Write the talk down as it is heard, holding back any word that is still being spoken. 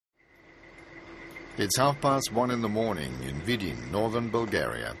It's 1:30 in the morning in Vidin, northern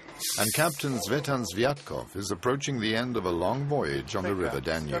Bulgaria, and Captain Zvetan Zviatkov is approaching the end of a long voyage on the river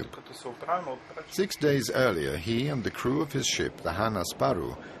Danube. 6 days earlier, he and the crew of his ship, the Han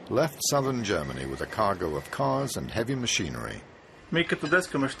Asparu, left southern Germany with a cargo of cars and heavy machinery. Ми като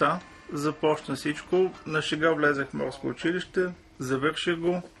детска мечта започна всичко. На шега влезах в морско училище, завърших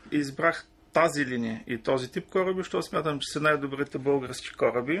го и избрах тази линия и този тип кораби, защото смятам, че са най-добрите български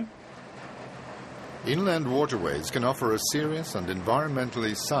кораби. Inland waterways can offer a serious and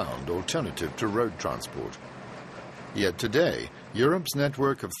environmentally sound alternative to road transport. Yet today, Europe's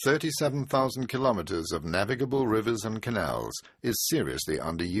network of 37,000 kilometers of navigable rivers and canals is seriously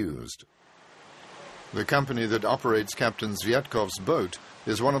underused. The company that operates Captain Zviatkov's boat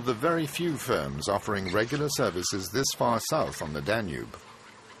is one of the very few firms offering regular services this far south on the Danube.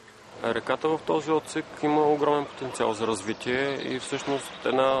 Реката в този отсек има огромен потенциал за развитие и всъщност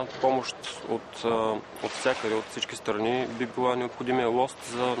една помощ от всякъде, от всички страни би била необходимия лост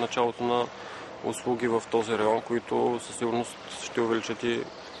за началото на услуги в този район, които със сигурност ще увеличат и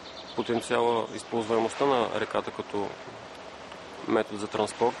потенциала, използваемостта на реката като метод за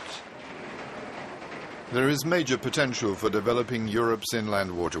транспорт. There is major potential for developing Europe's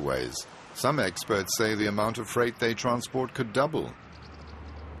inland waterways. Some experts say the amount of freight they transport could double.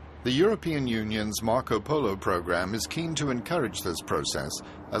 The European Union's Marco Polo program is keen to encourage this process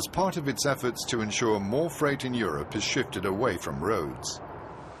as part of its efforts to ensure more freight in Europe is shifted away from roads.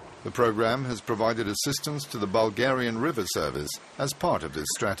 The program has provided assistance to the Bulgarian river service as part of this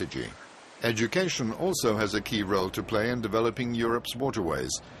strategy. Education also has a key role to play in developing Europe's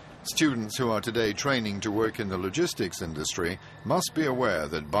waterways. Students who are today training to work in the logistics industry must be aware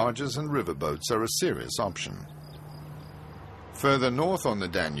that barges and riverboats are a serious option. Further north on the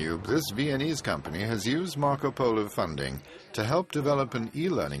Danube, this Viennese company has used Marco Polo funding to help develop an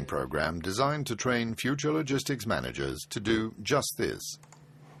e-learning program designed to train future logistics managers to do just this.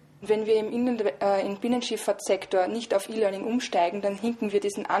 Wenn wir im Binnenschifffahrtssektor nicht auf E-Learning umsteigen, dann hinken wir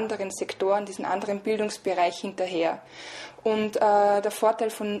diesen anderen Sektoren, diesen anderen Bildungsbereich hinterher. Und der Vorteil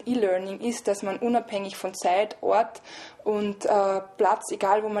von E-Learning ist, dass man unabhängig von Zeit, Ort und Platz,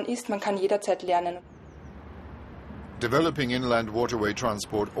 egal wo man ist, man kann jederzeit lernen. Developing inland waterway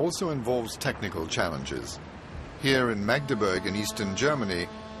transport also involves technical challenges. Here in Magdeburg in eastern Germany,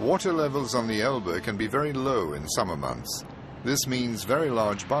 water levels on the Elbe can be very low in summer months. This means very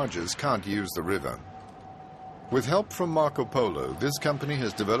large barges can't use the river. With help from Marco Polo, this company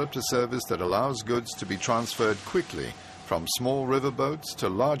has developed a service that allows goods to be transferred quickly from small riverboats to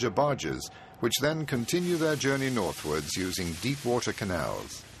larger barges, which then continue their journey northwards using deep water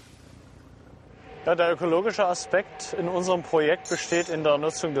canals. Ja, der ökologische Aspekt in unserem Projekt besteht in der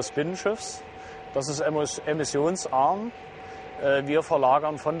Nutzung des Binnenschiffs. Das ist emissionsarm. Wir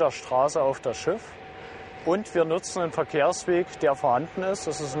verlagern von der Straße auf das Schiff. Und wir nutzen einen Verkehrsweg, der vorhanden ist.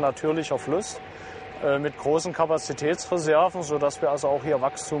 Das ist ein natürlicher Fluss mit großen Kapazitätsreserven, sodass wir also auch hier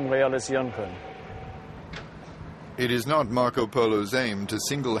Wachstum realisieren können. It is not Marco Polo's aim to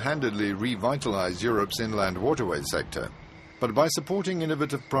single-handedly revitalize Europe's inland waterway sector, but by supporting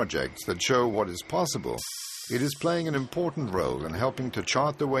innovative projects that show what is possible, it is playing an important role in helping to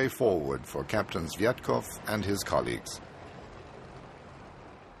chart the way forward for Captain Zviatkov and his colleagues.